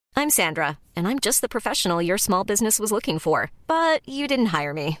I'm Sandra, and I'm just the professional your small business was looking for. But you didn't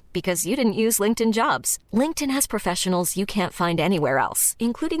hire me because you didn't use LinkedIn Jobs. LinkedIn has professionals you can't find anywhere else,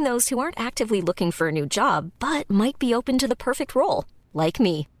 including those who aren't actively looking for a new job, but might be open to the perfect role, like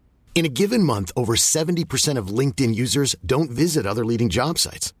me. In a given month, over 70% of LinkedIn users don't visit other leading job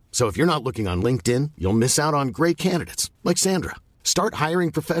sites. So if you're not looking on LinkedIn, you'll miss out on great candidates like Sandra. Start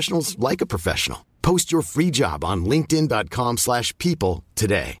hiring professionals like a professional. Post your free job on linkedin.com/people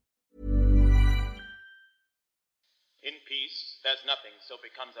today. In peace, there's nothing so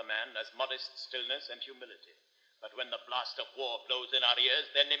becomes a man as modest stillness and humility. But when the blast of war blows in our ears,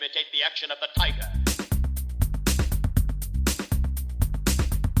 then imitate the action of the tiger.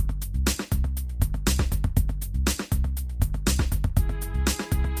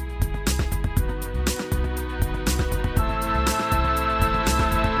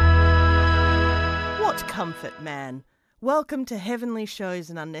 Comfort man. Welcome to Heavenly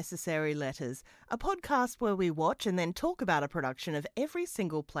Shows and Unnecessary Letters, a podcast where we watch and then talk about a production of every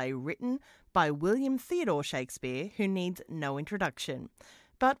single play written by William Theodore Shakespeare, who needs no introduction.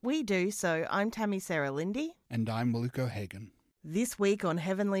 But we do, so I'm Tammy Sarah Lindy. And I'm Luke O'Hagan. This week on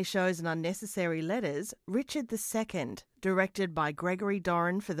Heavenly Shows and Unnecessary Letters, Richard II, directed by Gregory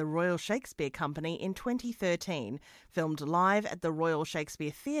Doran for the Royal Shakespeare Company in 2013, filmed live at the Royal Shakespeare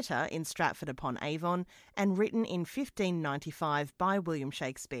Theatre in Stratford-upon-Avon, and written in 1595 by William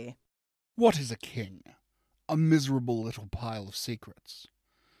Shakespeare. What is a king? A miserable little pile of secrets.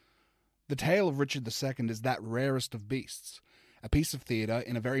 The tale of Richard II is that rarest of beasts, a piece of theatre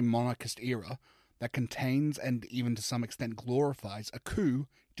in a very monarchist era that contains and even to some extent glorifies a coup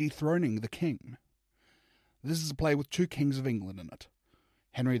dethroning the king. This is a play with two kings of England in it,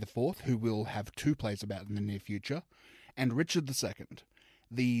 Henry IV, who we'll have two plays about in the near future, and Richard II,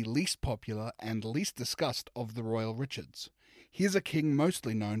 the least popular and least discussed of the royal Richards. He is a king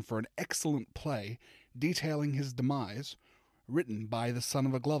mostly known for an excellent play detailing his demise, written by the son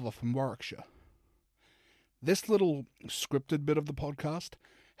of a glover from Warwickshire. This little scripted bit of the podcast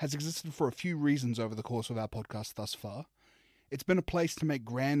has existed for a few reasons over the course of our podcast thus far. It's been a place to make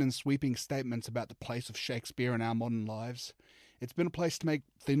grand and sweeping statements about the place of Shakespeare in our modern lives. It's been a place to make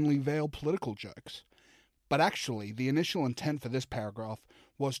thinly veiled political jokes. But actually, the initial intent for this paragraph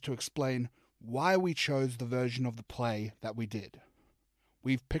was to explain why we chose the version of the play that we did.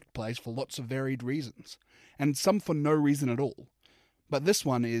 We've picked plays for lots of varied reasons, and some for no reason at all. But this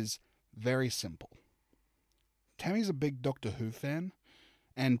one is very simple. Tammy's a big Doctor Who fan,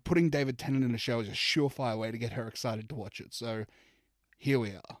 and putting David Tennant in a show is a surefire way to get her excited to watch it, so here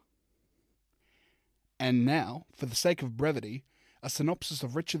we are. And now, for the sake of brevity, a synopsis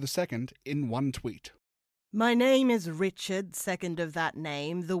of Richard II in one tweet. My name is Richard, second of that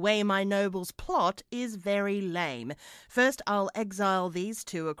name. The way my nobles plot is very lame. First I'll exile these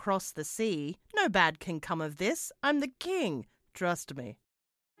two across the sea. No bad can come of this. I'm the king. Trust me.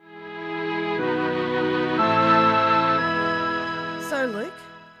 So, Luke,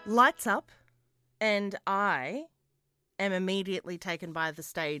 lights up, and I am immediately taken by the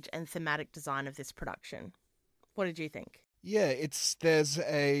stage and thematic design of this production. What did you think? Yeah,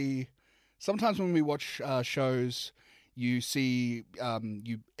 sometimes when we watch shows, you see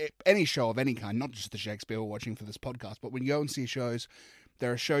any show of any kind, not just the Shakespeare we're watching for this podcast, but when you go and see shows,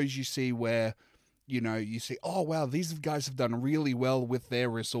 there are shows you see where you see, oh, wow, these guys have done really well with their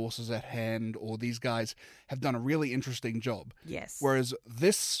resources at hand, or these guys have done a really interesting job. Yes. Whereas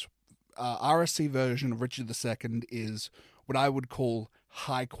this RSC version of Richard II is what I would call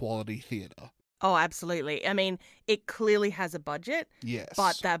high-quality theatre. Oh, absolutely. I mean, it clearly has a budget. Yes.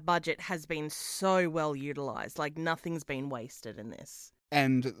 But that budget has been so well utilised. Like, nothing's been wasted in this.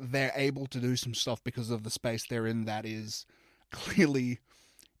 And they're able to do some stuff because of the space they're in that is clearly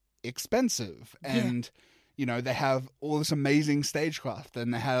expensive, and they have all this amazing stagecraft,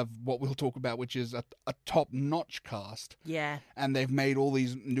 and they have what we'll talk about, which is a top-notch cast. Yeah. And they've made all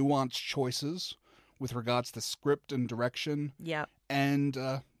these nuanced choices with regards to script and direction. Yeah. And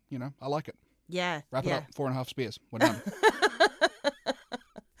I like it. Yeah. Wrap it up. 4.5 spears. We're done.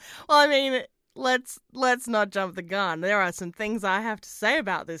 Well, I mean, let's not jump the gun. There are some things I have to say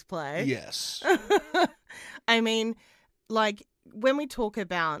about this play. Yes. I mean, like, when we talk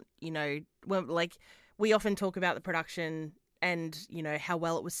about, we often talk about the production and, how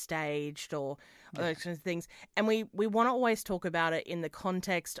well it was staged or those kinds of things. And we want to always talk about it in the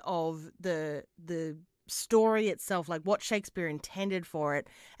context of the story itself, like what Shakespeare intended for it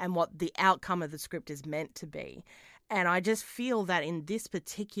and what the outcome of the script is meant to be. And I just feel that in this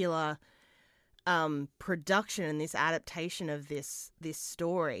particular production and this adaptation of this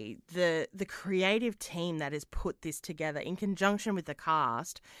story, the creative team that has put this together in conjunction with the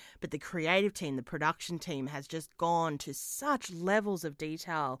cast, but the creative team, the production team, has just gone to such levels of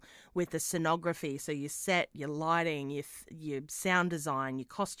detail with the scenography. So your set, your lighting, your sound design, your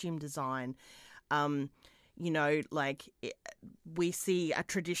costume design. We see a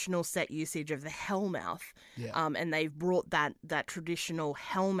traditional set usage of the Hellmouth, and they've brought that traditional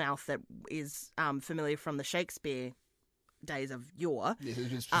Hellmouth that is familiar from the Shakespeare days of yore.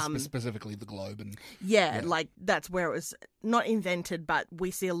 Specifically the globe. Like that's where it was not invented, but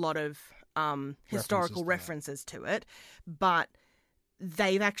we see a lot of historical references to it. But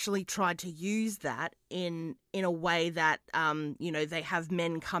they've actually tried to use that in a way that, they have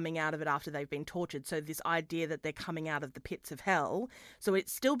men coming out of it after they've been tortured. So this idea that they're coming out of the pits of hell. So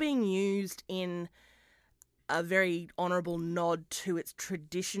it's still being used in a very honourable nod to its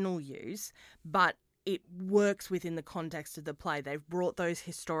traditional use, but it works within the context of the play. They've brought those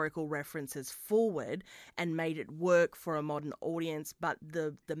historical references forward and made it work for a modern audience, but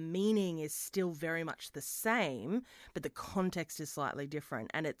the meaning is still very much the same, but the context is slightly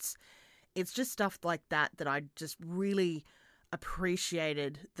different. And it's just stuff like that I just really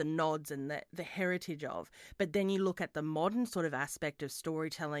appreciated the nods and the heritage of. But then you look at the modern sort of aspect of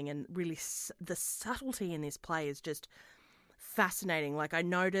storytelling, and really the subtlety in this play is just fascinating. Like, I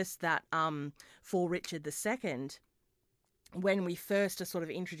noticed that for Richard II, when we first are sort of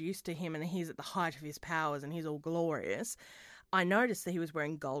introduced to him and he's at the height of his powers and he's all glorious, I noticed that he was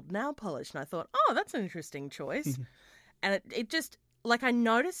wearing gold nail polish, and I thought, oh, that's an interesting choice. And it just, like, I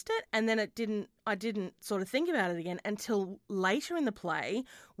noticed it, and then I didn't sort of think about it again until later in the play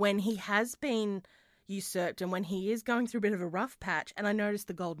when he has been usurped and when he is going through a bit of a rough patch, and I noticed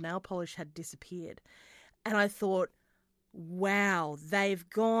the gold nail polish had disappeared. And I thought, wow, they've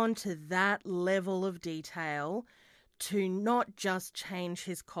gone to that level of detail to not just change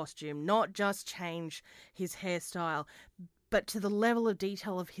his costume, not just change his hairstyle, but to the level of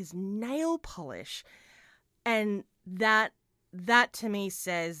detail of his nail polish. And that to me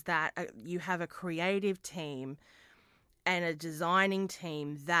says that you have a creative team and a designing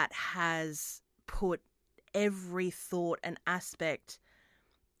team that has put every thought and aspect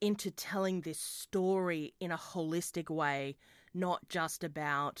into telling this story in a holistic way, not just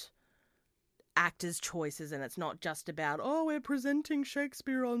about actors' choices, and it's not just about, oh, we're presenting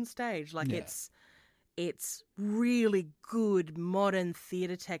Shakespeare on stage. Like, it's really good modern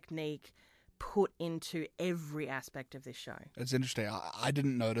theatre technique put into every aspect of this show. It's interesting. I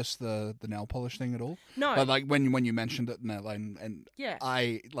didn't notice the nail polish thing at all. No. But, like, when you mentioned it, and yeah.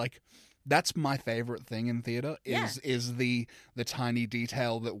 I, like... That's my favorite thing in theatre is the tiny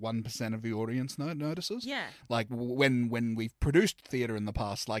detail that 1% of the audience notices. Yeah. Like when we've produced theatre in the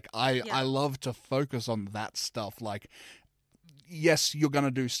past, like I love to focus on that stuff. Like, yes, you're going to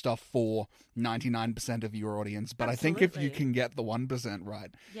do stuff for 99% of your audience, but Absolutely. I think if you can get the 1%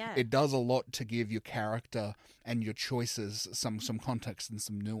 right, it does a lot to give your character and your choices some context and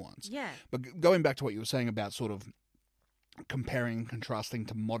some nuance. Yeah. But going back to what you were saying about sort of comparing and contrasting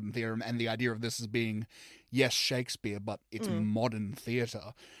to modern theatre and the idea of this as being, yes, Shakespeare, but it's modern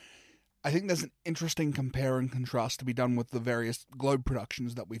theatre. I think there's an interesting compare and contrast to be done with the various Globe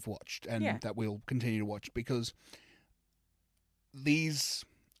productions that we've watched and that we'll continue to watch, because this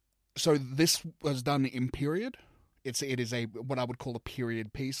was done in period. It is a what I would call a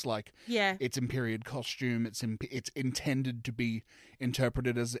period piece. Like, it's in period costume. It's intended to be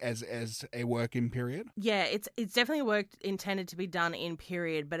interpreted as a work in period. Yeah, it's definitely a work intended to be done in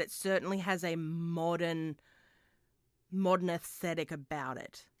period, but it certainly has a modern aesthetic about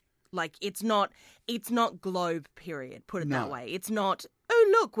it. Like, it's not Globe period, put it that way. It's not,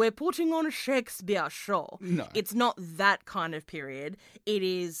 oh, look, we're putting on a Shakespeare show. No. It's not that kind of period. It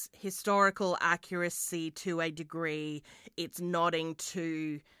is historical accuracy to a degree. It's nodding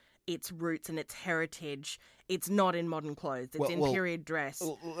to its roots and its heritage. It's not in modern clothes. It's in period dress.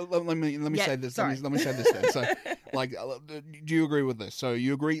 Let me say this. Let me say this then. So, like, do you agree with this? So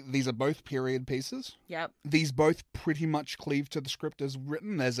you agree these are both period pieces? Yep. These both pretty much cleave to the script as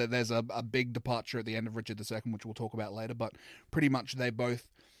written. There's a big departure at the end of Richard II, which we'll talk about later, but pretty much they both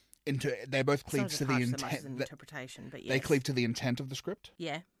cleave to the intent. Interpretation, but yes. They cleave to the intent of the script.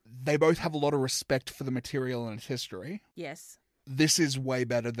 Yeah. They both have a lot of respect for the material and its history. Yes. This is way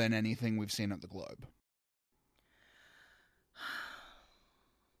better than anything we've seen at the Globe.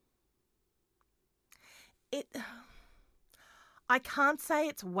 I can't say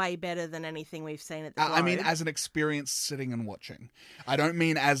it's way better than anything we've seen at the Globe. I mean, as an experience sitting and watching. I don't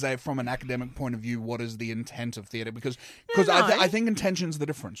mean from an academic point of view, what is the intent of theatre? Because I think intention's the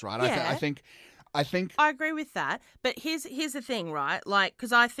difference, right? Yeah. I think I think I agree with that. But here's the thing, right? Like,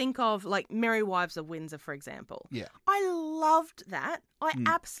 because I think of, like, Merry Wives of Windsor, for example. Yeah. I loved that. I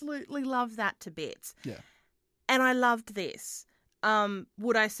absolutely loved that to bits. Yeah. And I loved this.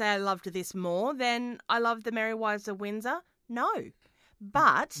 Would I say I loved this more than I loved the Merry Wives of Windsor? No.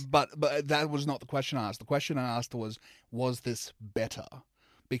 But that was not the question I asked. The question I asked was this better?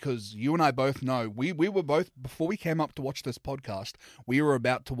 Because you and I both know, we were both, before we came up to watch this podcast, we were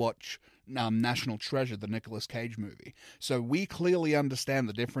about to watch National Treasure, the Nicolas Cage movie. So we clearly understand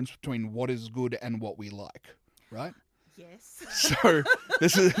the difference between what is good and what we like, right? yes. So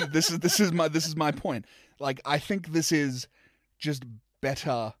this is my point. Like, I think this is just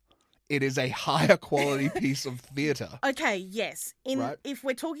better. It is a higher quality piece of theatre. Okay, yes. Right. If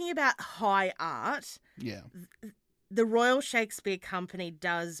we're talking about high art, Yeah. the Royal Shakespeare Company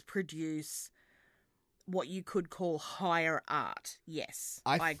does produce what you could call higher art. Yes,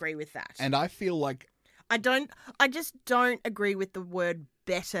 I agree with that. And I feel like I just don't agree with the word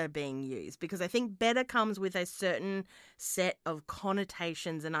better being used, because I think better comes with a certain set of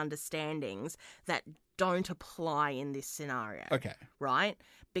connotations and understandings that don't apply in this scenario. okay. Right?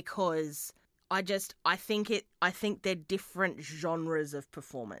 Because I think they're different genres of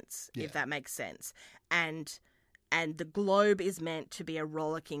performance, Yeah. if that makes sense. And the Globe is meant to be a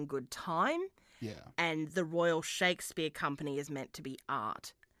rollicking good time, Yeah. and the Royal Shakespeare Company is meant to be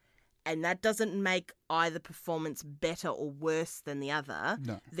art. And that doesn't make either performance better or worse than the other.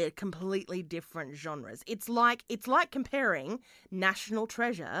 No. They're completely different genres. It's like comparing National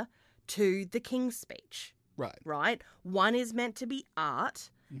Treasure to The King's Speech, Right. right? One is meant to be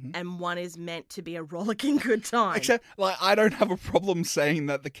art, and one is meant to be a rollicking good time. Except, like, I don't have a problem saying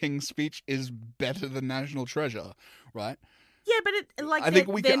that the King's Speech is better than National Treasure, right? Yeah, but I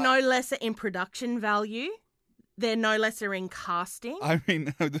think they're no lesser in production value. They're no lesser in casting. I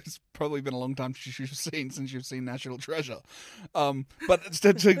mean, there's probably been a long time since you've seen National Treasure, but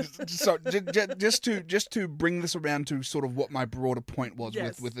just to bring this around to sort of what my broader point was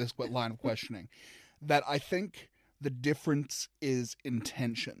Yes. with this line of questioning, that I think the difference is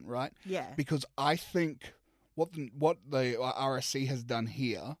intention, right? Yeah. Because I think what the RSC has done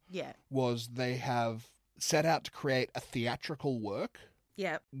here Yeah. was they have set out to create a theatrical work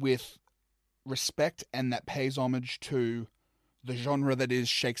Yeah. with respect and that pays homage to the genre that is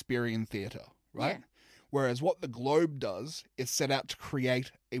Shakespearean theatre, right? Yeah. Whereas what the Globe does is set out to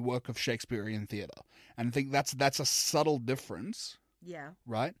create a work of Shakespearean theatre. And I think that's a subtle difference, Yeah.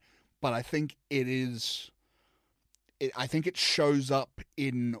 right? But I think I think it shows up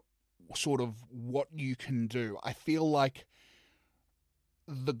in sort of what you can do. I feel like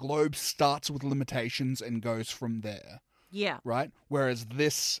the Globe starts with limitations and goes from there. Yeah. Right? Whereas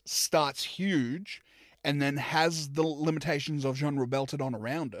this starts huge and then has the limitations of genre belted on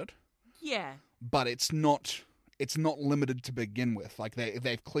around it, Yeah. but it's not limited to begin with. Like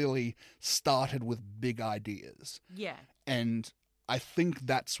they've clearly started with big ideas. Yeah. And I think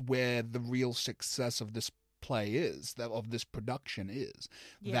that's where the real success of this play is, of this production is,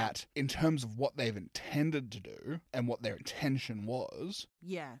 Yeah. that in terms of what they've intended to do and what their intention was,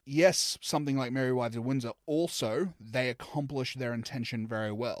 Yeah. yes, something like Merry Wives of Windsor, also, they accomplish their intention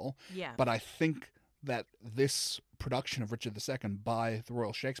very well. Yeah. But I think that this production of Richard II by the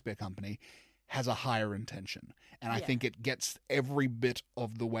Royal Shakespeare Company has a higher intention. And I Yeah. think it gets every bit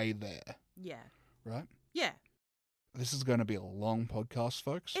of the way there, Yeah. right? Yeah. This is going to be a long podcast,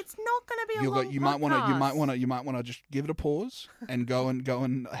 folks. It's not going to be a You long might want podcast. to you might want to just give it a pause and go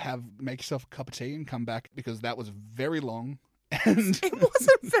and make yourself a cup of tea and come back, because that was very long. And It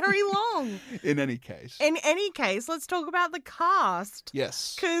wasn't very long. in any case, In any case, let's talk about the cast.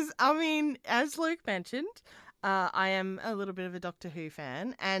 yes, Because, I mean, as Luke mentioned, I am a little bit of a Doctor Who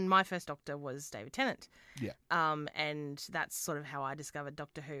fan, and my first Doctor was David Tennant. Yeah. And that's sort of how I discovered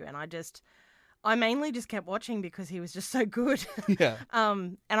Doctor Who, and I mainly just kept watching because he was just so good. yeah,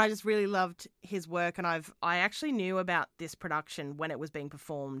 And I just really loved his work, and I actually knew about this production when it was being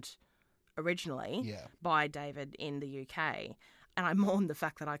performed originally yeah. by David in the UK. And I mourned the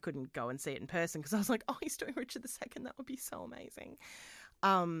fact that I couldn't go and see it in person, because I was like, oh, he's doing Richard II. That would be so amazing.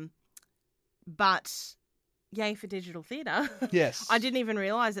 But yay for digital theatre. Yes. I didn't even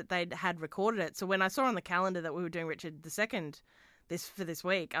realise that they had recorded it. So when I saw on the calendar that we were doing Richard II this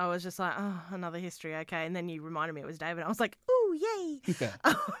week, I was just like, oh, another history. Okay. And then you reminded me it was David. I was like, ooh, yay. Yeah.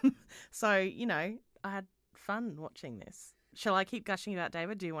 So, you know, I had fun watching this. Shall I keep gushing about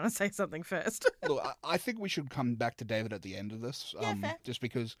David? Do you want to say something first? Look, I think we should come back to David at the end of this, Yeah, fair. just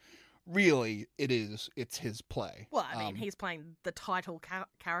because really it's his play. Well, I mean, he's playing the title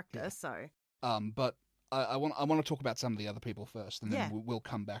character, yeah. so... But I want to talk about some of the other people first, and then Yeah. we'll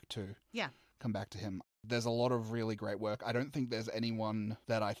come back to Yeah. come back to him. There's a lot of really great work. I don't think there's anyone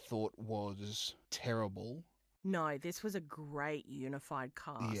that I thought was terrible. No, this was a great unified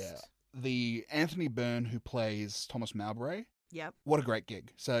cast. Yeah. The Anthony Byrne who plays Thomas Mowbray, Yep. what a great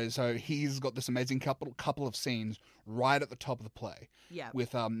gig. So he's got this amazing couple of scenes right at the top of the play Yep.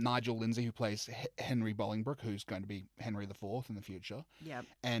 with Nigel Lindsay, who plays Henry Bolingbroke, who's going to be Henry IV in the future. Yep.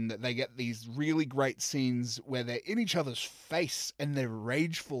 And they get these really great scenes where they're in each other's face and they're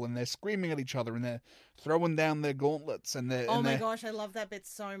rageful and they're screaming at each other and they're throwing down their gauntlets and they're... Oh my gosh, I love that bit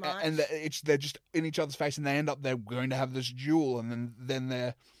so much. And they're just in each other's face and they're going to have this duel and then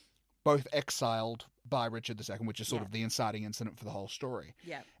they're both exiled by Richard II, which is sort of the inciting incident for the whole story.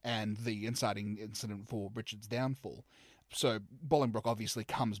 Yeah. And the inciting incident for Richard's downfall. So Bolingbroke obviously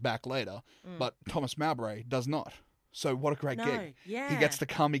comes back later, but Thomas Mowbray does not. So what a great gig. Yeah. He gets to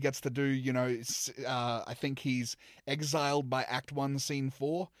come, he gets to do, I think he's exiled by Act 1, Scene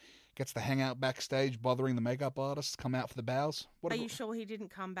 4. Gets to hang out backstage, bothering the makeup artists, come out for the bows. Are you sure he didn't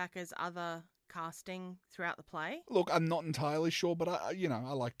come back as other casting throughout the play? Look, I'm not entirely sure, but I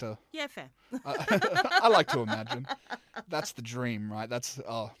like to. Yeah, fair. I like to imagine. That's the dream, right?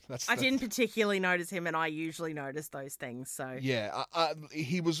 I didn't particularly notice him, and I usually notice those things. So yeah,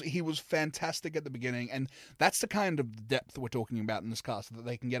 he was fantastic at the beginning, and that's the kind of depth we're talking about in this cast. That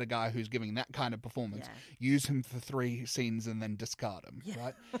they can get a guy who's giving that kind of performance, use him for 3 scenes, and then discard him,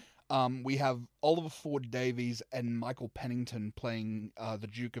 right? We have Oliver Ford Davies and Michael Pennington playing the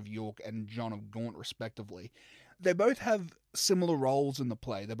Duke of York and John of Gaunt, respectively. They both have similar roles in the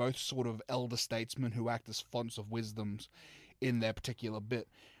play. They're both sort of elder statesmen who act as fonts of wisdoms in their particular bit.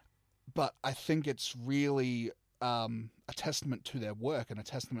 But I think it's really a testament to their work and a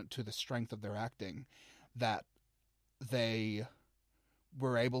testament to the strength of their acting that they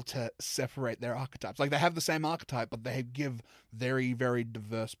were able to separate their archetypes. Like, they have the same archetype, but they give very, very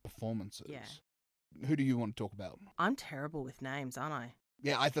diverse performances. Yeah. Who do you want to talk about? I'm terrible with names, aren't I?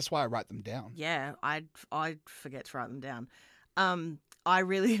 Yeah, that's why I write them down. Yeah, I forget to write them down. I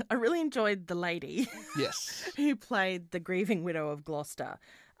really enjoyed the lady. Yes. Who played the grieving widow of Gloucester.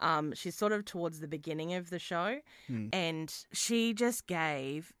 She's sort of towards the beginning of the show, and she just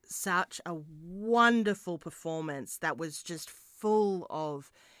gave such a wonderful performance that was just full of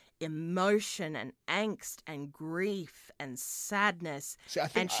emotion and angst and grief and sadness. See,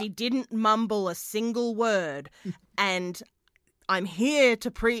 she didn't mumble a single word. And I'm here to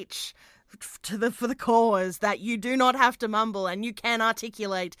preach for the cause that you do not have to mumble and you can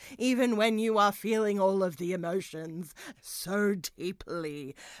articulate even when you are feeling all of the emotions so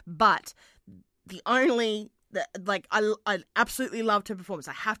deeply. But I absolutely loved her performance.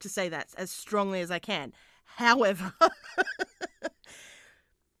 I have to say that as strongly as I can. However,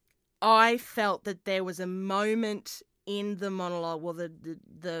 I felt that there was a moment in the monologue, well,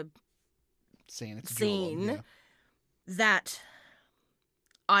 the scene that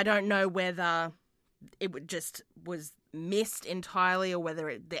I don't know whether it just was missed entirely or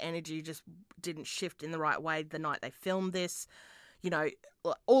whether the energy just didn't shift in the right way the night they filmed this,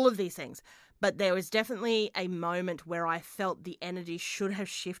 all of these things. But there was definitely a moment where I felt the energy should have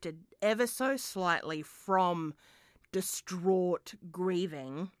shifted ever so slightly from distraught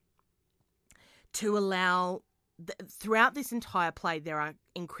grieving to allow... Throughout this entire play, there are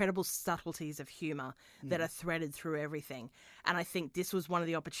incredible subtleties of humour that are threaded through everything. And I think this was one of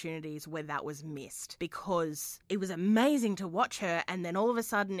the opportunities where that was missed because it was amazing to watch her and then all of a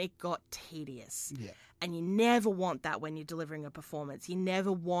sudden it got tedious. Yeah. And you never want that when you're delivering a performance. You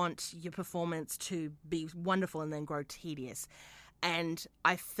never want your performance to be wonderful and then grow tedious. And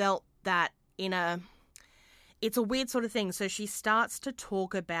I felt that it's a weird sort of thing. So she starts to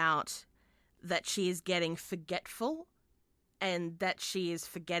talk about that she is getting forgetful and that she is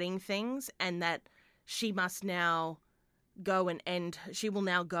forgetting things and that she must now she will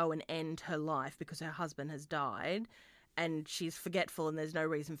now go and end her life because her husband has died and she's forgetful and there's no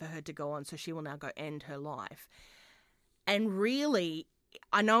reason for her to go on, so she will now go end her life. And really,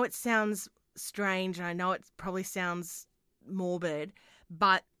 I know it sounds strange and I know it probably sounds morbid,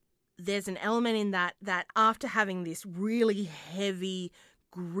 but there's an element in that after having this really heavy,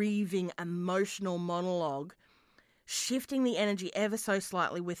 grieving, emotional monologue, shifting the energy ever so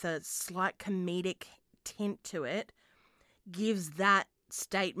slightly with a slight comedic tint to it gives that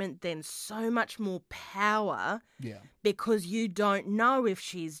statement then so much more power because you don't know if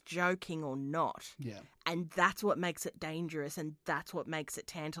she's joking or not. Yeah. And that's what makes it dangerous and that's what makes it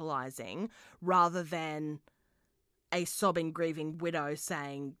tantalizing rather than a sobbing, grieving widow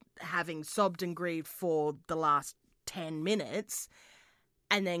saying, having sobbed and grieved for the last 10 minutes,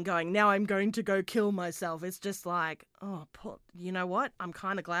 and then going, now I'm going to go kill myself. It's just like, oh, you know what? I'm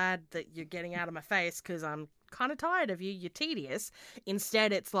kind of glad that you're getting out of my face because I'm kind of tired of you. You're tedious.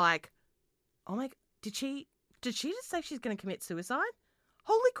 Instead, it's like, oh my, did she just say she's going to commit suicide?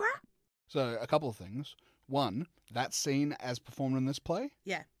 Holy crap. So, a couple of things. One, that scene as performed in this play,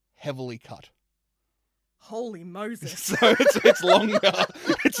 Yeah. heavily cut. Holy Moses. So it's longer.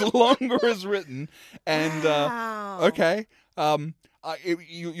 It's longer as written. And, Wow. okay.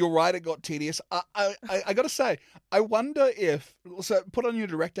 You're right, it got tedious. I got to say, I wonder if... So, put on your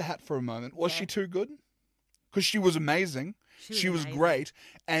director hat for a moment. Was she too good? Because she was amazing. She was amazing. great.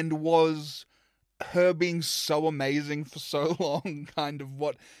 And was her being so amazing for so long kind of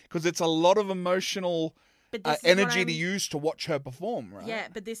what... Because it's a lot of emotional... But this is energy what to use to watch her perform, right? Yeah,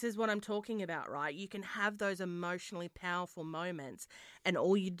 but this is what I'm talking about, right? You can have those emotionally powerful moments, and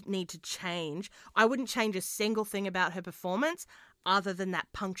all you need to change. I wouldn't change a single thing about her performance other than that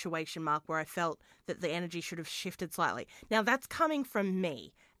punctuation mark where I felt that the energy should have shifted slightly. Now, that's coming from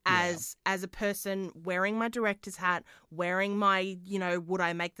me as a person wearing my director's hat, wearing my, would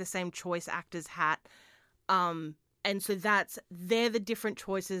I make the same choice actor's hat. And so they're the different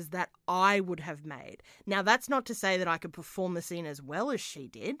choices that I would have made. Now, that's not to say that I could perform the scene as well as she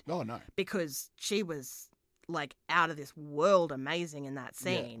did. Oh, no. Because she was, like, out of this world amazing in that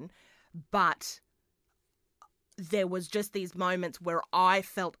scene. Yeah. But there was just these moments where I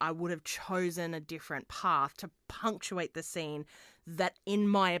felt I would have chosen a different path to punctuate the scene that, in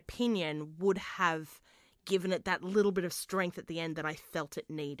my opinion, would have given it that little bit of strength at the end that I felt it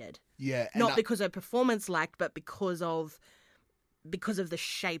needed. Yeah. Not because her performance lacked, but because of the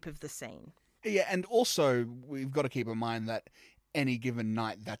shape of the scene. Yeah, and also we've got to keep in mind that any given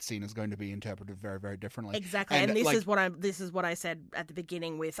night that scene is going to be interpreted very, very differently. Exactly. And this is what I said at the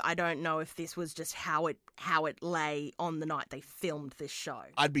beginning with, I don't know if this was just how it lay on the night they filmed this show.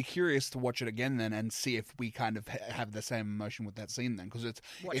 I'd be curious to watch it again then and see if we kind of have the same emotion with that scene then, because it's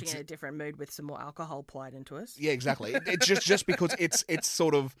watching it in a different mood with some more alcohol applied into us. Yeah, exactly. It's just because it's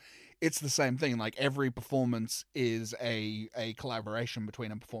sort of it's the same thing. Like every performance is a collaboration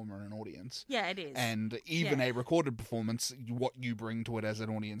between a performer and an audience. Yeah, it is. And even a recorded performance, what you bring to it as an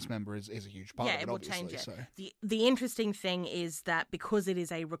audience member is a huge part of it, it will obviously. Change it. So. The interesting thing is that because it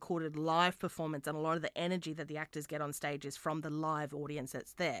is a recorded live performance and a lot of the energy that the actors get on stage is from the live audience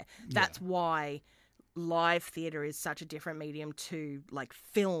that's there. That's why live theatre is such a different medium to like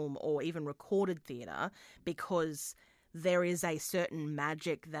film or even recorded theatre, because there is a certain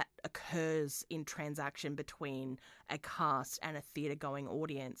magic that occurs in transaction between a cast and a theatre-going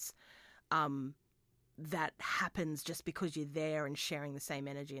audience that happens just because you're there and sharing the same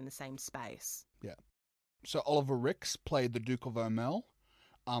energy in the same space. Yeah. So Oliver Ricks played the Duke of O'Mel.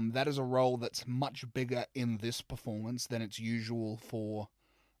 That is a role that's much bigger in this performance than it's usual for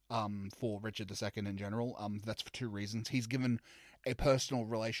Richard II in general. That's for two reasons. He's given a personal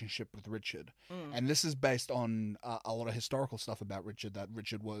relationship with Richard, and this is based on a lot of historical stuff about Richard. That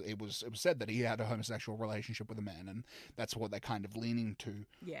Richard was said that he had a homosexual relationship with a man, and that's what they're kind of leaning to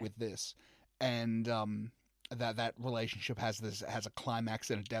with this. And that relationship has a climax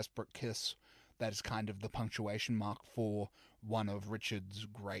and a desperate kiss. That is kind of the punctuation mark for one of Richard's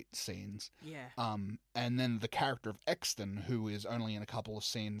great scenes. Yeah. And then the character of Exton, who is only in a couple of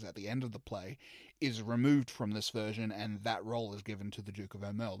scenes at the end of the play, is removed from this version, and that role is given to the Duke of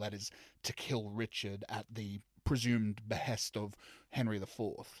O'Mel. That is to kill Richard at the presumed behest of Henry IV.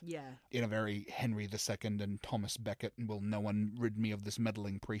 Yeah. In a very Henry II and Thomas Becket, will no one rid me of this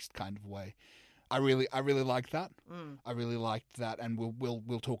meddling priest kind of way. I really liked that. I really liked that, and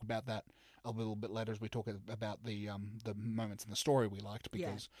we'll talk about that a little bit later as we talk about the moments in the story we liked,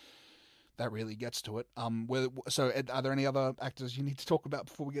 because that really gets to it. So Ed, are there any other actors you need to talk about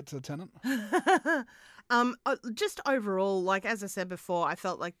before we get to the Tenant? Just overall, like as I said before, I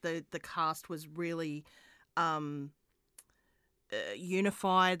felt like the cast was really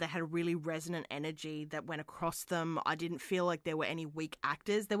unified. They had a really resonant energy that went across them. I didn't feel like there were any weak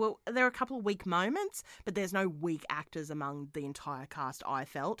actors. There were a couple of weak moments, but there's no weak actors among the entire cast, I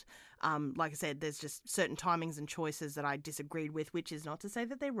felt. Like I said, there's just certain timings and choices that I disagreed with, which is not to say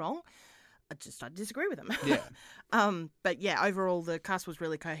that they're wrong. I disagree with them. Yeah. But yeah, overall the cast was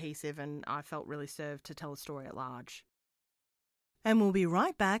really cohesive, and I felt really served to tell a story at large. And we'll be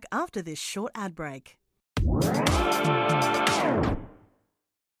right back after this short ad break.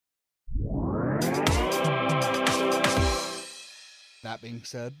 That being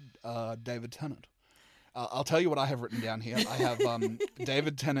said, David Tennant. I'll tell you what I have written down here. I have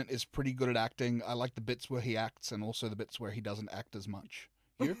David Tennant is pretty good at acting. I like the bits where he acts and also the bits where he doesn't act as much.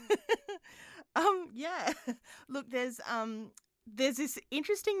 You? Yeah. Look, there's there's this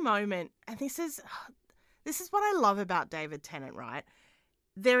interesting moment, and this is what I love about David Tennant, right?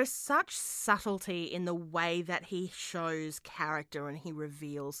 There is such subtlety in the way that he shows character and he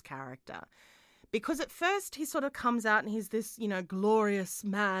reveals character. Because at first he sort of comes out and he's this, glorious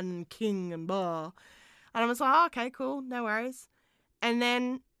man and king and blah. And I was like, oh, okay, cool, no worries. And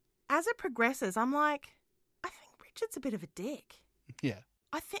then as it progresses, I'm like, I think Richard's a bit of a dick. Yeah.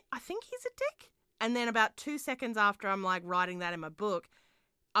 I think he's a dick. And then about 2 seconds after I'm like writing that in my book,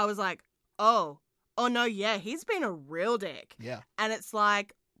 I was like, oh no, yeah, he's been a real dick. Yeah. And it's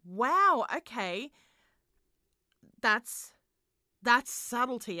like, wow, okay, that's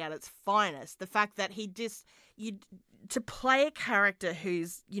subtlety at its finest. The fact that to play a character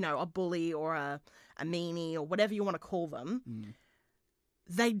who's, a bully or a meanie or whatever you want to call them,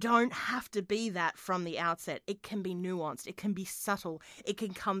 they don't have to be that from the outset. It can be nuanced. It can be subtle. It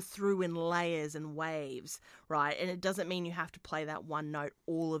can come through in layers and waves, right? And it doesn't mean you have to play that one note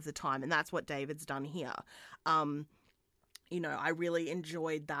all of the time. And that's what David's done here. I really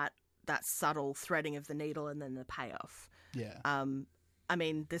enjoyed that subtle threading of the needle and then the payoff. Yeah. I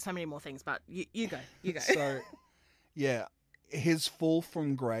mean, there's so many more things, but you go. So, yeah, his fall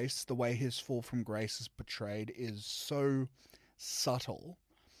from grace, the way his fall from grace is portrayed is so subtle,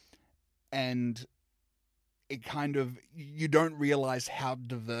 and it kind of, you don't realize how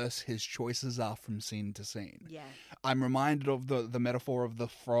diverse his choices are from scene to scene. Yeah. I'm reminded of the metaphor of the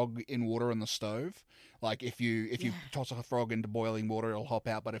frog in water on the stove. Like if you toss a frog into boiling water, it'll hop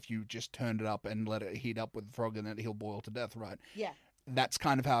out, but if you just turned it up and let it heat up with the frog in it, he'll boil to death, right? Yeah. That's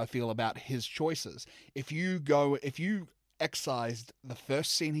kind of how I feel about his choices. If you excised the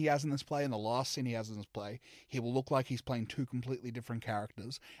first scene he has in this play and the last scene he has in this play, he will look like he's playing two completely different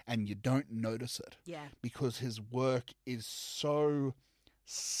characters, and you don't notice it. Yeah. Because his work is so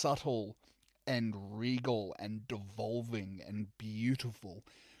subtle and regal and devolving and beautiful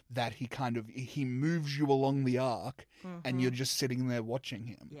that he moves you along the arc, and you're just sitting there watching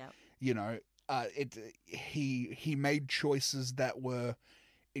him. Yeah. He made choices that were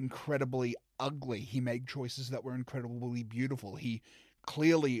incredibly ugly. He made choices that were incredibly beautiful. He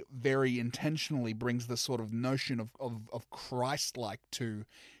clearly very intentionally brings this sort of notion of Christ-like to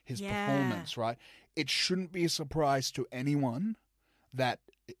his performance, right? It shouldn't be a surprise to anyone that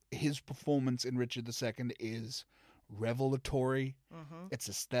his performance in Richard II is revelatory, it's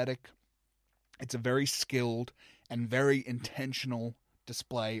aesthetic, it's a very skilled and very intentional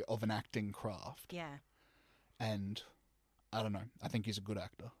display of an acting craft. Yeah. And I don't know, I think he's a good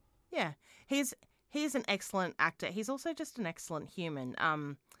actor. Yeah. He's an excellent actor. He's also just an excellent human.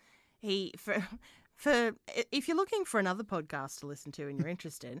 For if you're looking for another podcast to listen to and you're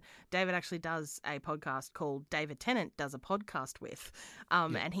interested, David actually does a podcast called David Tennant Does a Podcast With,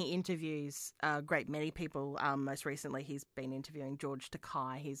 and he interviews a great many people. Most recently, he's been interviewing George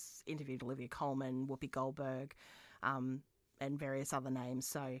Takei. He's interviewed Olivia Colman, Whoopi Goldberg, and various other names.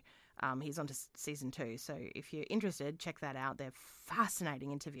 So he's on to season 2. So if you're interested, check that out. They're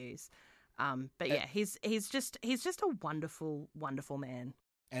fascinating interviews. But yeah, he's just a wonderful, wonderful man.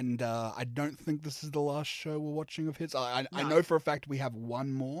 And I don't think this is the last show we're watching of his. I know for a fact we have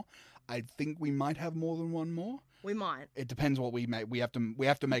one more. I think we might have more than one more. We might. It depends what we make. We have to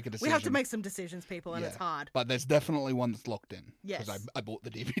make a decision. We have to make some decisions, people, and it's hard. But there's definitely one that's locked in. Yes. Because I bought the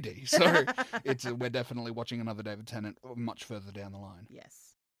DVD. So we're definitely watching another David Tennant much further down the line.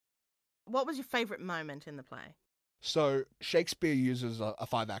 Yes. What was your favourite moment in the play? So Shakespeare uses a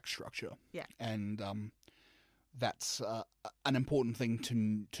 5-act structure. Yeah. And that's an important thing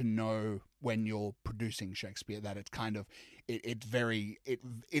to know when you're producing Shakespeare, that it's kind of it's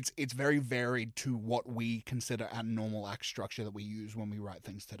very varied to what we consider a normal act structure that we use when we write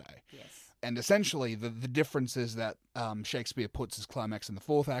things today. Yes. And essentially the difference is that Shakespeare puts his climax in the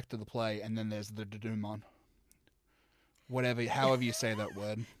 4th act of the play, and then there's the denouement. However you say that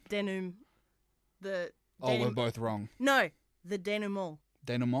word. We're both wrong. No, the denouement.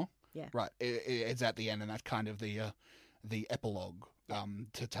 Denouement? Yeah. Right. It's at the end, and that's kind of the epilogue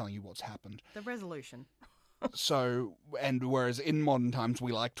to telling you what's happened. The resolution. So, and whereas in modern times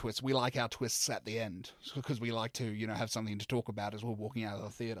we like twists, we like our twists at the end because we like to, have something to talk about as we're walking out of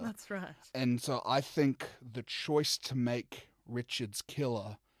the theatre. That's right. And so I think the choice to make Richard's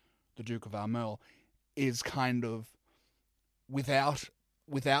killer, the Duke of Armel, is kind of without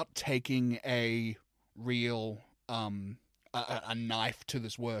taking a real a knife to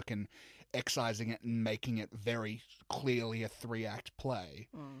this work and excising it and making it very clearly a 3-act play.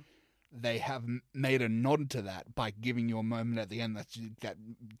 They have made a nod to that by giving you a moment at the end that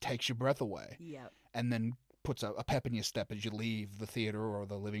takes your breath away. Yeah. And then puts a pep in your step as you leave the theatre or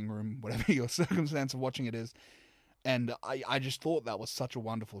the living room, whatever your circumstance of watching it is. And I just thought that was such a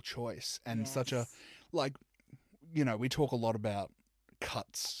wonderful choice and such a, like, you know, we talk a lot about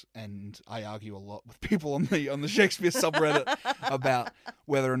cuts, and I argue a lot with people on the Shakespeare subreddit about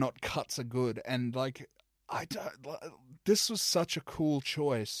whether or not cuts are good. And like, this was such a cool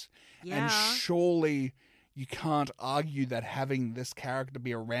choice, and surely you can't argue that having this character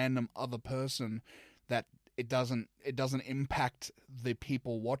be a random other person, that it doesn't impact the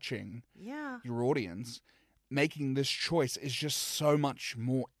people watching, your audience. Making this choice is just so much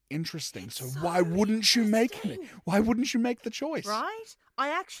more interesting. So why wouldn't you make it? Why wouldn't you make the choice? Right? I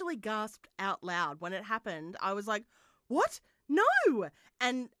actually gasped out loud when it happened. I was like, "What? No!"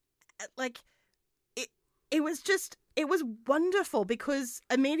 And like, it was wonderful, because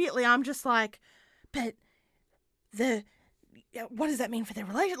immediately I'm just like, but what does that mean for their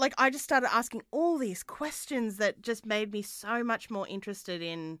relationship? Like, I just started asking all these questions that just made me so much more interested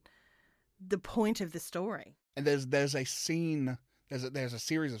in the point of the story. And there's a scene, there's a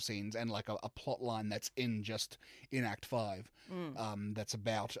series of scenes and like a plot line that's in Act 5, that's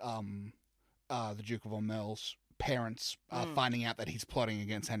about the Duke of Ormond's parents finding out that he's plotting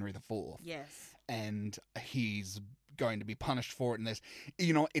against Henry IV. Yes. And he's going to be punished for it. And there's,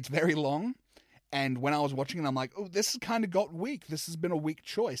 you know, it's very long. And when I was watching it, I'm like, oh, this has kind of got weak. This has been a weak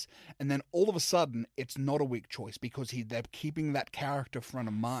choice. And then all of a sudden, it's not a weak choice, because they're keeping that character front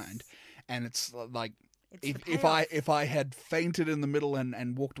of mind. And it's like, if I had fainted in the middle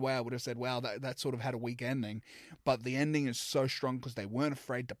and walked away, I would have said, wow, that sort of had a weak ending. But the ending is so strong because they weren't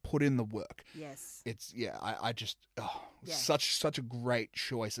afraid to put in the work. Yes. It's, such a great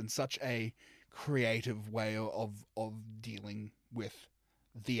choice, and such a creative way of dealing with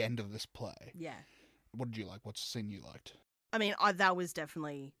the end of this play. Yeah. What did you like? What's the scene you liked? I mean, that was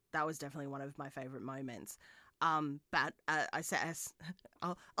definitely one of my favorite moments. But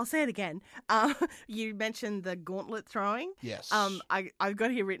I'll say it again. You mentioned the gauntlet throwing. Yes. I've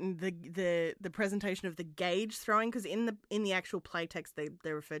got here written the presentation of the gauge throwing, because in the actual play text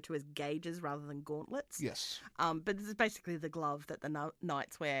they're referred to as gauges rather than gauntlets. Yes. But this is basically the glove that the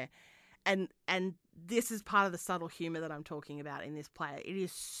knights wear. And this is part of the subtle humour that I'm talking about in this play. It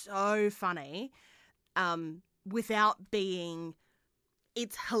is so funny, without being...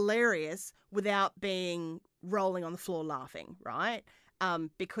 It's hilarious without being rolling on the floor laughing, right?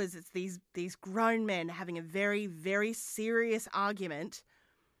 Because it's these grown men having a very, very serious argument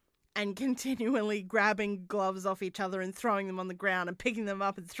and continually grabbing gloves off each other and throwing them on the ground and picking them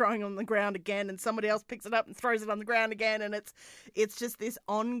up and throwing them on the ground again, and somebody else picks it up and throws it on the ground again, and it's just this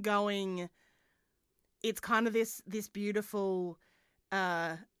ongoing... It's kind of this beautiful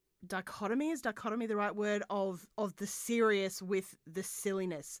dichotomy. Is dichotomy the right word? Of the serious with the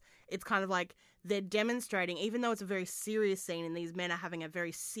silliness. It's kind of like they're demonstrating, even though it's a very serious scene and these men are having a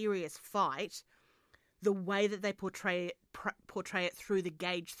very serious fight, the way that they portray it through the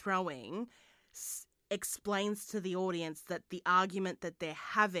gauge throwing explains to the audience that the argument that they're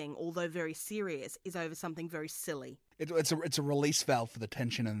having, although very serious, is over something very silly. It's a release valve for the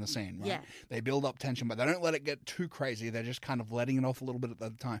tension in the scene, right? Yeah. They build up tension, but they don't let it get too crazy. They're just kind of letting it off a little bit at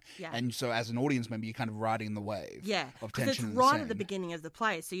the time. Yeah. And so as an audience member, you're kind of riding the wave of tension in the scene. It's right at the beginning of the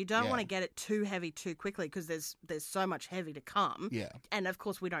play, so you don't want to get it too heavy too quickly, because there's so much heavy to come. Yeah. And of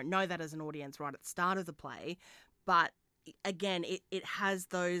course we don't know that as an audience right at the start of the play, but again, it has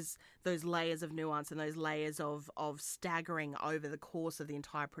those layers of nuance and those layers of staggering over the course of the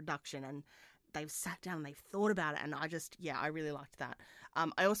entire production, and they've sat down and they've thought about it, and I really liked that.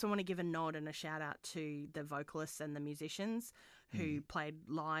 I also want to give a nod and a shout out to the vocalists and the musicians who played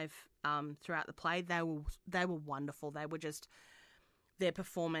live throughout the play. They were wonderful. They were just, their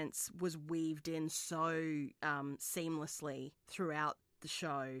performance was weaved in so seamlessly throughout the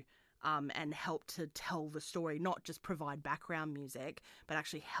show. And help to tell the story, not just provide background music, but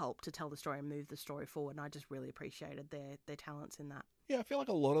actually help to tell the story and move the story forward. And I just really appreciated their talents in that. Yeah, I feel like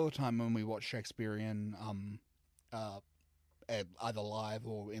a lot of the time when we watch Shakespearean, either live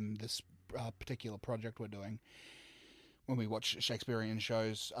or in this particular project we're doing, when we watch Shakespearean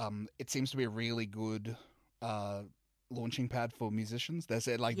shows, it seems to be a really good launching pad for musicians. There's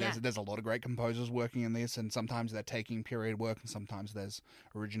a lot of great composers working in this, and sometimes they're taking period work, and sometimes there's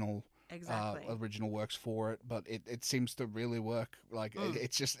original works for it. But it seems to really work. Like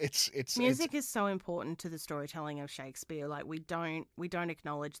it's music is so important to the storytelling of Shakespeare. Like we don't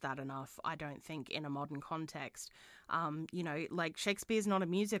acknowledge that enough, I don't think, in a modern context. Like Shakespeare's not a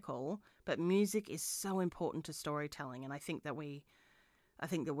musical, but music is so important to storytelling, and I think that we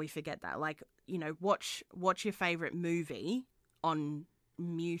forget that. Like, watch your favorite movie on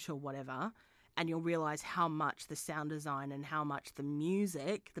mute or whatever, and you'll realize how much the sound design and how much the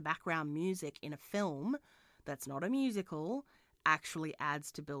music, the background music in a film, that's not a musical actually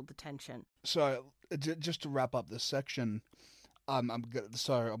adds to build the tension. So, just to wrap up this section, I'm going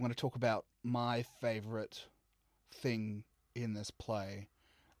to talk about my favourite thing in this play,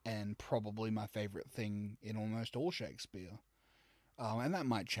 and probably my favourite thing in almost all Shakespeare. And that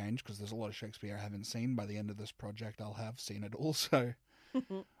might change, because there's a lot of Shakespeare I haven't seen. By the end of this project, I'll have seen it all, so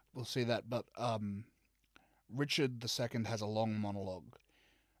we'll see that. But Richard II has a long monologue,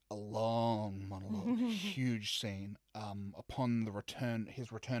 huge scene, upon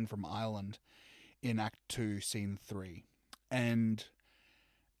his return from Ireland in Act 2, Scene 3. And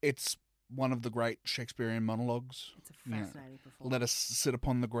it's one of the great Shakespearean monologues. It's a fascinating performance. Let us sit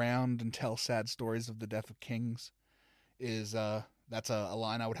upon the ground and tell sad stories of the death of kings. That's a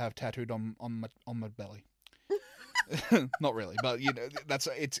line I would have tattooed on my belly. Not really, but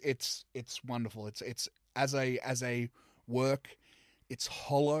it's wonderful. It's as a work, it's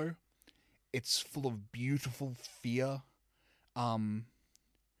hollow. It's full of beautiful fear.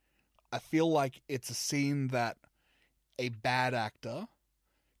 I feel like it's a scene that a bad actor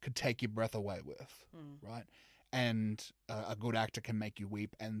could take your breath away with, right? And a good actor can make you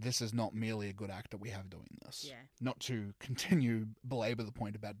weep, and this is not merely a good actor we have doing this. Yeah. Not to belabor the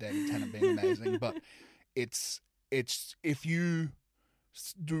point about David Tennant being amazing, but it's if you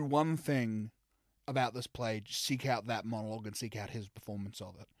do one thing about this play, seek out that monologue and seek out his performance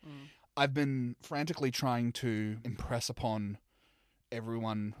of it. I've been frantically trying to impress upon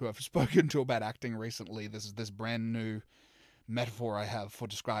everyone who I've spoken to about acting recently this brand new metaphor I have for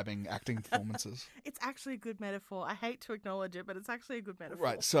describing acting performances. It's actually a good metaphor. I hate to acknowledge it, but it's actually a good metaphor.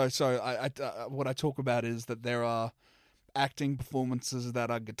 Right. So I what I talk about is that there are acting performances that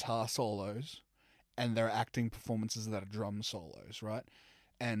are guitar solos, and there are acting performances that are drum solos, right?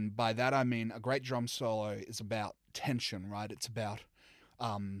 And by that I mean a great drum solo is about tension, right? It's about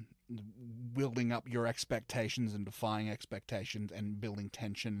building up your expectations and defying expectations and building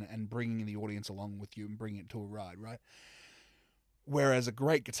tension and bringing the audience along with you and bringing it to a ride, right? Whereas a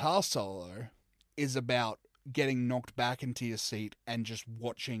great guitar solo is about getting knocked back into your seat and just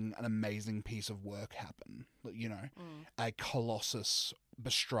watching an amazing piece of work happen. You know, a colossus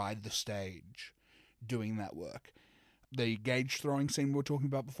bestride the stage doing that work. The gauge throwing scene we were talking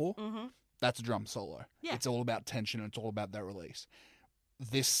about before, that's a drum solo. Yeah. It's all about tension. It's all about that release.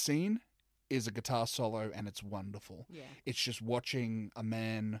 This scene is a guitar solo, and it's wonderful. Yeah. It's just watching a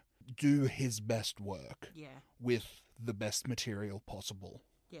man do his best work with the best material possible,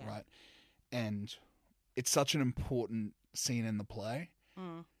 right? And it's such an important scene in the play,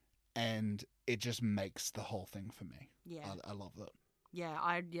 and it just makes the whole thing for me. Yeah. I love that. Yeah,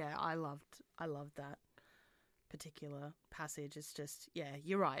 I loved that particular passage. It's just,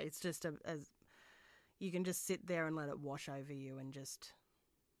 you're right. It's just as you can just sit there and let it wash over you and just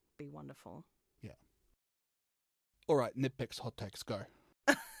be wonderful. Yeah. All right, nitpicks, hot takes, go.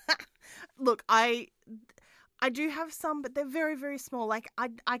 Look, I do have some, but they're very, very small. Like,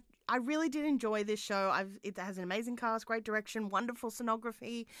 I really did enjoy this show. It has an amazing cast, great direction, wonderful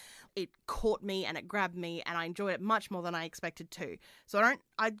scenography. It caught me and it grabbed me, and I enjoyed it much more than I expected to. So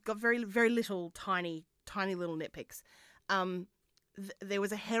I got very, very little tiny little nitpicks. There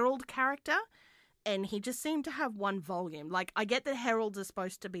was a herald character, and he just seemed to have one volume. Like, I get that heralds are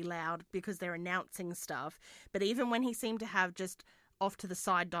supposed to be loud because they're announcing stuff, but even when he seemed to have just off to the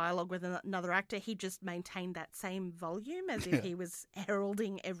side dialogue with another actor, he just maintained that same volume as if he was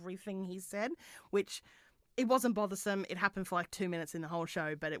heralding everything he said, which it wasn't bothersome. It happened for like 2 minutes in the whole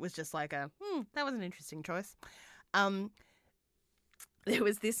show, but it was just like that was an interesting choice. There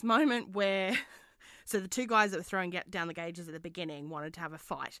was this moment where, so the two guys that were throwing down the gauges at the beginning wanted to have a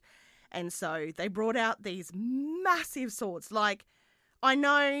fight. And so they brought out these massive swords. Like, I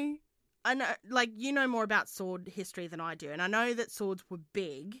know, like, you know more about sword history than I do, and I know that swords were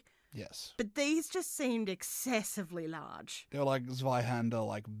big. Yes. But these just seemed excessively large. They were like Zweihander,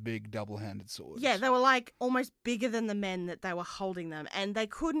 like big double-handed swords. Yeah, they were like almost bigger than the men that they were holding them, and they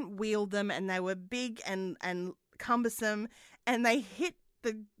couldn't wield them, and they were big and cumbersome, and they hit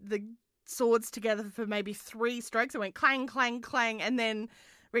the swords together for maybe 3 strokes. It went clang, clang, clang, and then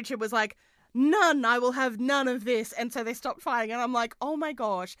Richard was like, "None, I will have none of this." And so they stopped fighting, and I'm like, oh my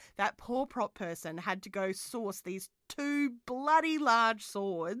gosh, that poor prop person had to go source these 2 bloody large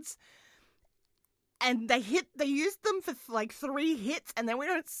swords, and they used them for like 3 hits, and then we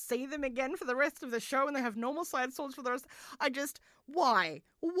don't see them again for the rest of the show, and they have normal side swords for the rest. Why?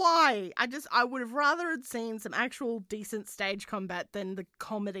 I would have rather had seen some actual decent stage combat than the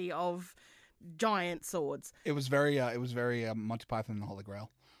comedy of giant swords. It was very Monty Python and the Holy Grail.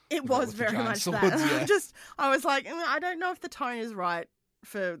 It was very much swords, that. yeah. I was like, I don't know if the tone is right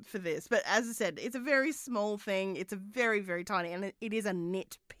for this, but as I said, it's a very small thing. It's a very, very tiny, and it is a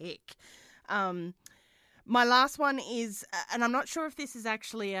nitpick. My last one is, and I'm not sure if this is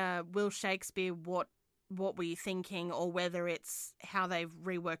actually Will Shakespeare, what were you thinking, or whether it's how they've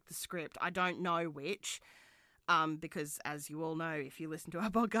reworked the script. I don't know which, because as you all know, if you listen to our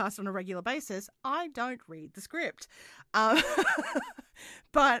podcast on a regular basis, I don't read the script.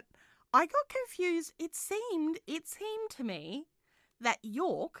 But I got confused. It seemed to me that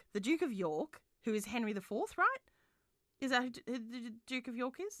York, the Duke of York, who is Henry IV, right? Is that who the Duke of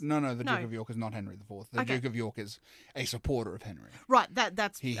York is? No, the Duke of York is not Henry IV. The Duke of York is a supporter of Henry. Right,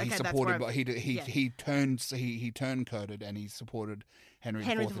 that's he okay, supported, that's but he turncoated and he supported Henry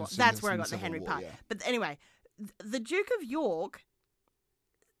IV. That's where I got the Civil Henry War, part. yeah. But anyway, the Duke of York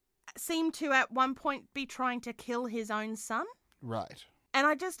seemed to at one point be trying to kill his own son, Right. and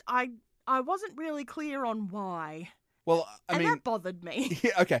I wasn't really clear on why. Well, I mean, that bothered me.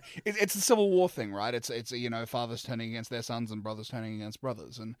 Yeah, okay. It's a Civil War thing, right? It's fathers turning against their sons and brothers turning against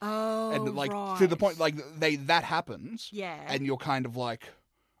brothers, and like right. to the point like that happens. Yeah. And you're kind of like,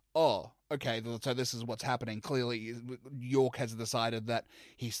 oh, okay, so this is what's happening. Clearly, York has decided that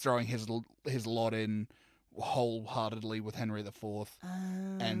he's throwing his lot in wholeheartedly with Henry IV,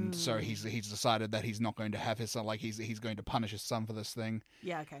 and so he's decided that he's not going to have his son. Like he's going to punish his son for this thing.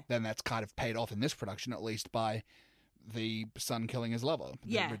 Yeah. Okay. Then that's kind of paid off in this production, at least by the son killing his lover,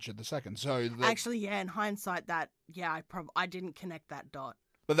 Richard II. So actually, yeah, in hindsight, I didn't connect that dot.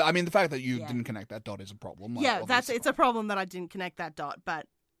 But I mean, the fact that you didn't connect that dot is a problem. Like, it's a problem that I didn't connect that dot. But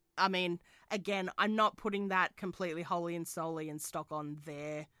I mean, again, I'm not putting that completely wholly and solely in stock on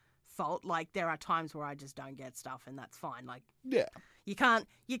their fault. Like there are times where I just don't get stuff, and that's fine. Like you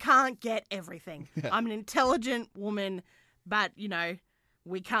can't get everything. Yeah. I'm an intelligent woman, but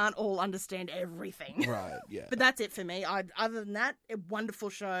we can't all understand everything. Right, yeah. But that's it for me. Other than that, a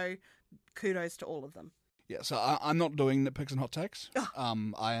wonderful show. Kudos to all of them. Yeah, so I'm not doing nitpicks and hot takes.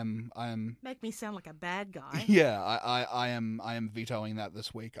 I am. Make me sound like a bad guy. Yeah, I am vetoing that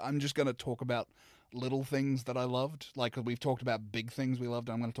this week. I'm just going to talk about little things that I loved. Like we've talked about big things we loved.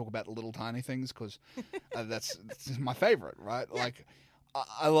 I'm going to talk about little tiny things because that's my favorite, right? Yeah. Like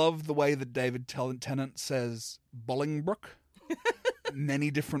I love the way that David Tennant says Bolingbroke.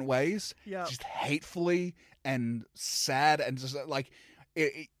 Many different ways, just hatefully and sad, and just like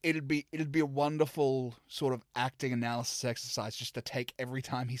it'd be a wonderful sort of acting analysis exercise just to take every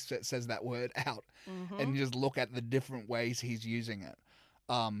time he says that word out and just look at the different ways he's using it.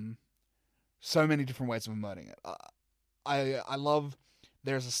 So many different ways of emoting it. I love.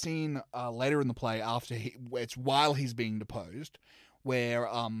 There's a scene later in the play it's while he's being deposed, where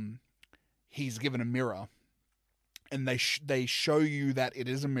he's given a mirror. And they show you that it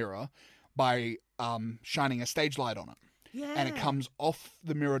is a mirror by shining a stage light on it. Yeah. And it comes off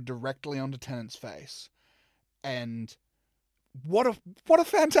the mirror directly onto Tennant's face. And what a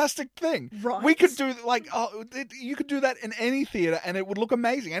fantastic thing. Right. We could do you could do that in any theater and it would look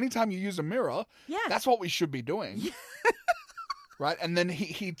amazing. Anytime you use a mirror, that's what we should be doing. Yeah. Right? And then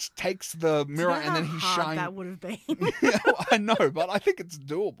he takes the mirror and then he shines. That would have been. Yeah, I know, but I think it's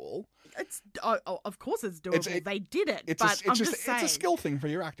doable. It's of course it's doable. They did it. It's a skill thing for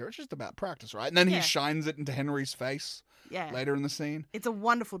your actor. It's just about practice, right? And then he shines it into Henry's face. Yeah. Later in the scene, it's a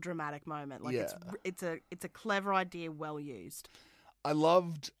wonderful dramatic moment. Like it's a clever idea, well used. I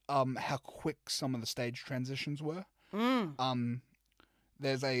loved how quick some of the stage transitions were.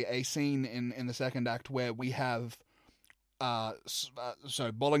 There's a scene in the second act where we have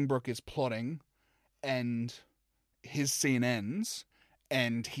so Bolingbroke is plotting, and his scene ends.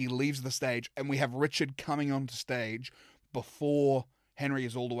 And he leaves the stage, and we have Richard coming onto stage before Henry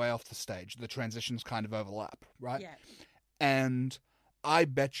is all the way off the stage. The transitions kind of overlap, right? Yeah. And I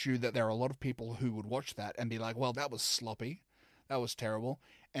bet you that there are a lot of people who would watch that and be like, well, that was sloppy. That was terrible.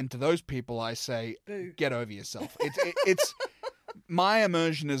 And to those people, I say, boo. Get over yourself. It's my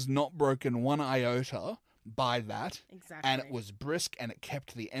immersion is not broken one iota by that. Exactly. And it was brisk and it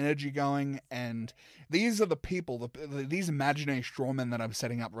kept the energy going. And these are the people, these imaginary strawmen that I'm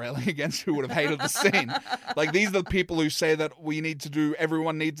setting up railing against who would have hated the scene. Like, these are the people who say that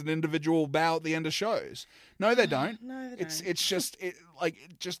everyone needs an individual bow at the end of shows. No, they don't. No, they don't. It's just,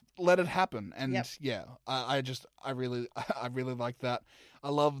 just let it happen. And I really like that. I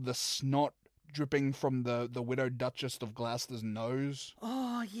love the snot dripping from the widowed Duchess of Gloucester's nose.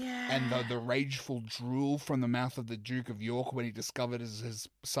 Oh, yeah. And the rageful drool from the mouth of the Duke of York when he discovered his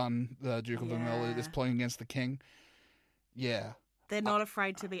son, the Duke of Vermillion, is playing against the king. Yeah. They're not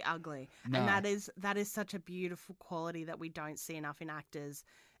afraid to be ugly. No. And that is such a beautiful quality that we don't see enough in actors,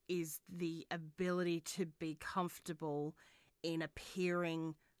 is the ability to be comfortable in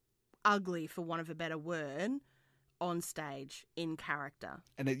appearing ugly, for want of a better word, on stage, in character.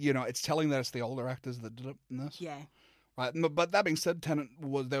 And it's telling that it's the older actors that did it in this. Yeah. Right, but that being said,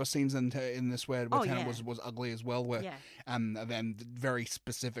 there were scenes in this where Tennant was ugly as well, where and then very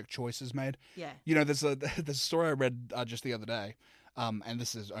specific choices made. Yeah. There's a story I read just the other day, and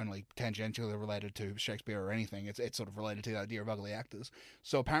this is only tangentially related to Shakespeare or anything. It's sort of related to the idea of ugly actors.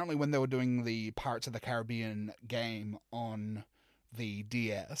 So apparently, when they were doing the Pirates of the Caribbean game on the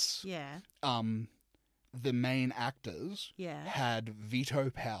DS, the main actors had veto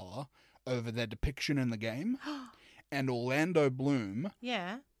power over their depiction in the game. And Orlando Bloom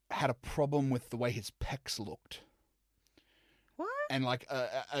had a problem with the way his pecs looked. What? And like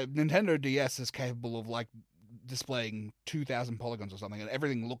a Nintendo DS is capable of like displaying 2,000 polygons or something, and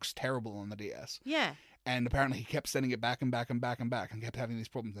everything looks terrible on the DS. Yeah. And apparently he kept sending it back and back and back and back and kept having these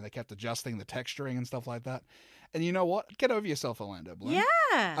problems, and they kept adjusting the texturing and stuff like that. And you know what? Get over yourself, Orlando Bloom. Yeah.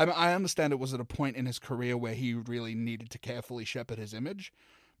 I understand it was at a point in his career where he really needed to carefully shepherd his image,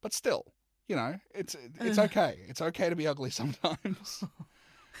 but still. It's okay. It's okay to be ugly sometimes.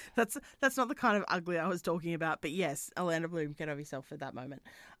 That's not the kind of ugly I was talking about, but yes, Orlando Bloom, get over yourself at that moment.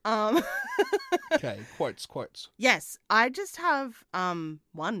 Okay, quotes. Yes, I just have one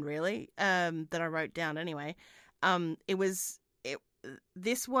really that I wrote down anyway.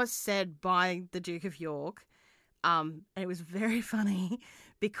 This was said by the Duke of York, and it was very funny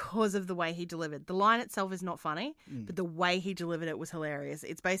because of the way he delivered. The line itself is not funny, but the way he delivered it was hilarious.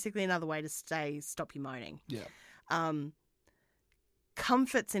 It's basically another way to say, stop your moaning. Yeah.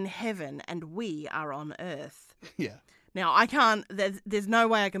 Comfort's in heaven and we are on earth. Yeah. Now, I can't, there's no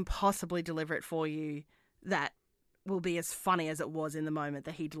way I can possibly deliver it for you that will be as funny as it was in the moment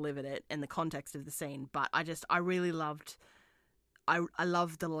that he delivered it in the context of the scene. But I really loved, I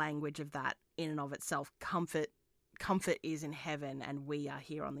loved the language of that in and of itself. Comfort is in heaven and we are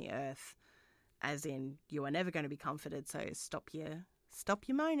here on the earth, as in you are never going to be comforted, so stop your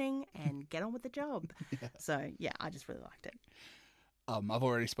moaning and get on with the job. Yeah. So yeah, I just really liked it. I've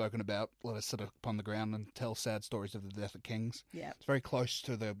already spoken about let us sit upon the ground and tell sad stories of the death of kings. Yeah, it's very close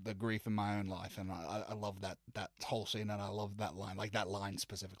to the grief in my own life, and I love that whole scene, and I love that line, like that line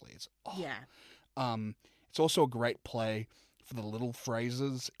specifically. It's it's also a great play for the little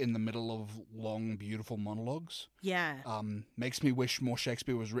phrases in the middle of long, beautiful monologues. Yeah. Makes me wish more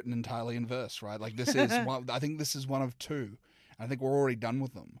Shakespeare was written entirely in verse, right? Like this is I think this is one of two. I think we're already done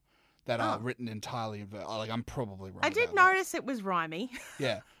with them that are written entirely in verse. Like I'm probably right. I did notice it was rhymey.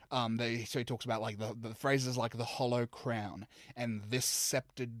 Yeah. So he talks about like the phrases like the hollow crown and this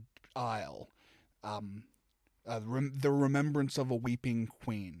sceptred isle. The remembrance of a weeping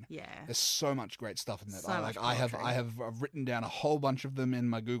queen. Yeah, there's so much great stuff in that. So I have written down a whole bunch of them in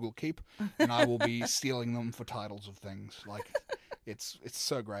my Google Keep, and I will be stealing them for titles of things. Like, it's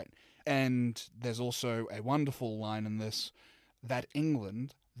so great. And there's also a wonderful line in this that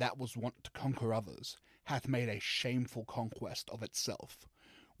England, that was wont to conquer others, hath made a shameful conquest of itself,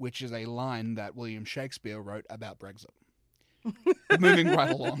 which is a line that William Shakespeare wrote about Brexit. Moving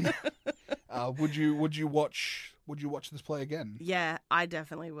right along. Would you watch this play again? Yeah, I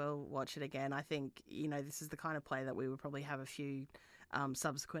definitely will watch it again. I think, this is the kind of play that we would probably have a few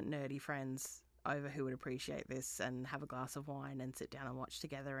subsequent nerdy friends over who would appreciate this and have a glass of wine and sit down and watch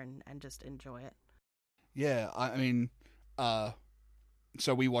together and just enjoy it. Yeah, I mean,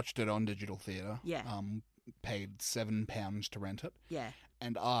 so we watched it on Digital Theatre. Yeah. Paid £7 to rent it. Yeah.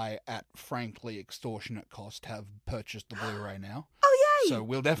 And I, at frankly extortionate cost, have purchased the Blu-ray now. Oh, yay! So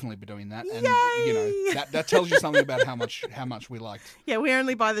we'll definitely be doing that. And yay! That tells you something about how much we liked. Yeah, we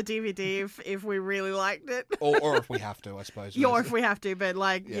only buy the DVD if we really liked it. or if we have to, I suppose. Yeah, or if we have to, but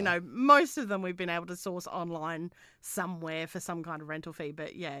most of them we've been able to source online somewhere for some kind of rental fee.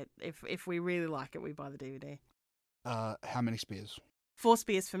 But yeah, if we really like it, we buy the DVD. How many spears? 4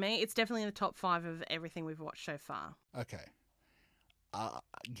 spears for me. It's definitely in the top 5 of everything we've watched so far. Okay.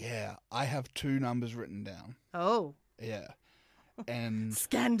 Yeah, I have 2 numbers written down. Oh. Yeah. And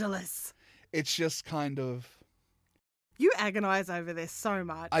scandalous. It's just kind of... You agonize over this so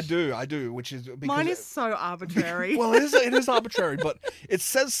much. I do, which is... because mine is so arbitrary. Well, it is arbitrary, but it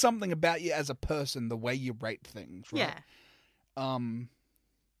says something about you as a person, the way you rate things, right? Yeah.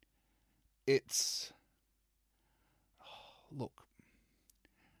 It's... Look,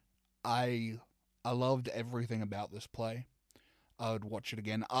 I loved everything about this play. I would watch it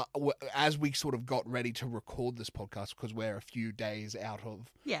again. As we sort of got ready to record this podcast, because we're a few days out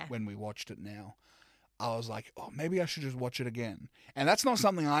of when we watched it now, I was like, oh, maybe I should just watch it again. And that's not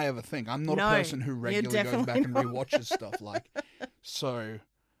something I ever think. I'm not a person who regularly goes back and rewatches stuff. So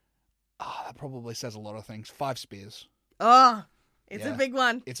that probably says a lot of things. 5 spears. Oh, it's Yeah. a big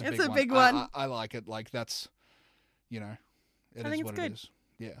one. It's a It's big a one. big one. I like it. Like that's, you know, it I is think what it's it good. is.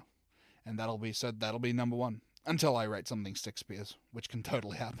 Yeah, and that'll be number one until I rate something 6 beers, which can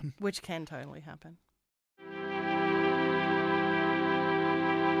totally happen. Which can totally happen.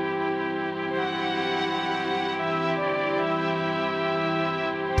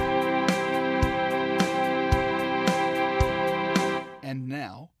 And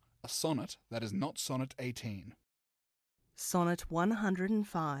now, a sonnet that is not Sonnet 18. Sonnet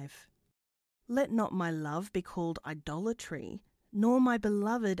 105. Let not my love be called idolatry, nor my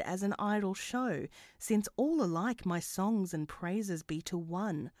beloved as an idol show, since all alike my songs and praises be to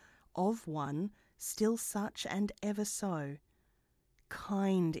one, of one, still such and ever so.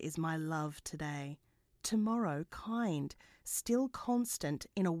 Kind is my love today, tomorrow kind, still constant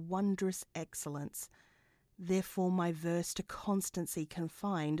in a wondrous excellence. Therefore my verse to constancy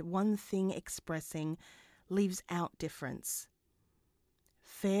confined, one thing expressing, leaves out difference.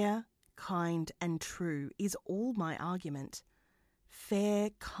 Fair, kind, and true is all my argument. Fair,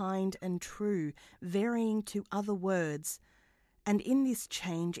 kind, and true, varying to other words, and in this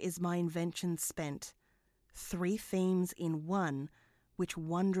change is my invention spent. 3 themes in one, which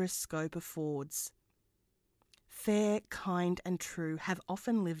wondrous scope affords. Fair, kind, and true have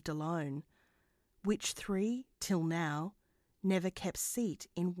often lived alone, which 3, till now, never kept seat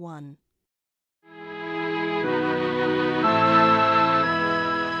in one.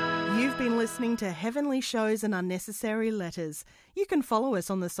 You've been listening to Heavenly Shows and Unnecessary Letters. You can follow us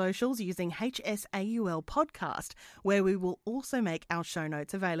on the socials using HSAUL Podcast, where we will also make our show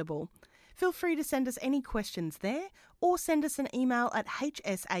notes available. Feel free to send us any questions there or send us an email at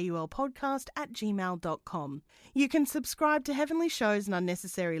hsaulpodcast@gmail.com. You can subscribe to Heavenly Shows and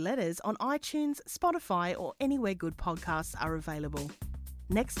Unnecessary Letters on iTunes, Spotify, or anywhere good podcasts are available.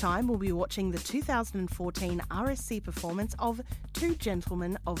 Next time, we'll be watching the 2014 RSC performance of Two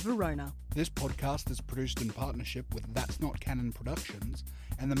Gentlemen of Verona. This podcast is produced in partnership with That's Not Canon Productions,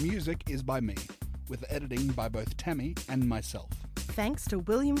 and the music is by me, with editing by both Tammy and myself. Thanks to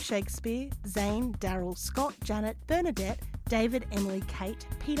William Shakespeare, Zane, Daryl, Scott, Janet, Bernadette, David, Emily, Kate,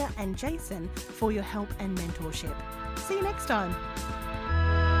 Peter and Jason for your help and mentorship. See you next time.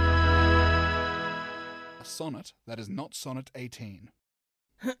 A sonnet that is not Sonnet 18.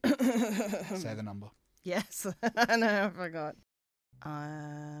 Say the number. Yes, I know, I forgot.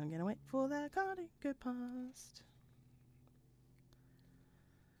 I'm going to wait for that car to go past.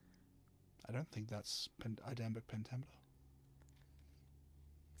 I don't think that's iambic pentameter.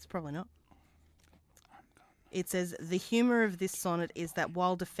 It's probably not. It says, the humour of this sonnet is that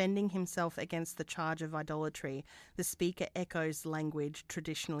while defending himself against the charge of idolatry, the speaker echoes language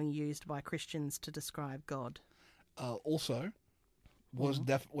traditionally used by Christians to describe God. Also, was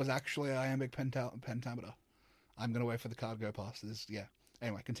actually iambic pentameter. I'm going to wait for the car to go past this. Yeah.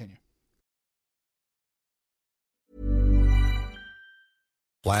 Anyway, continue.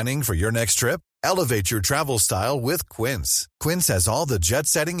 Planning for your next trip? Elevate your travel style with Quince. Quince has all the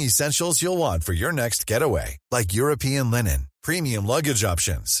jet-setting essentials you'll want for your next getaway, like European linen, premium luggage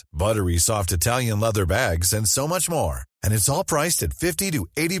options, buttery soft Italian leather bags, and so much more. And it's all priced at 50 to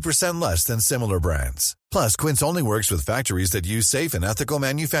 80% less than similar brands. Plus, Quince only works with factories that use safe and ethical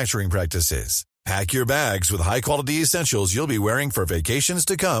manufacturing practices. Pack your bags with high-quality essentials you'll be wearing for vacations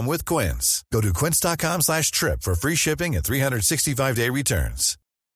to come with Quince. Go to quince.com/trip for free shipping and 365-day returns.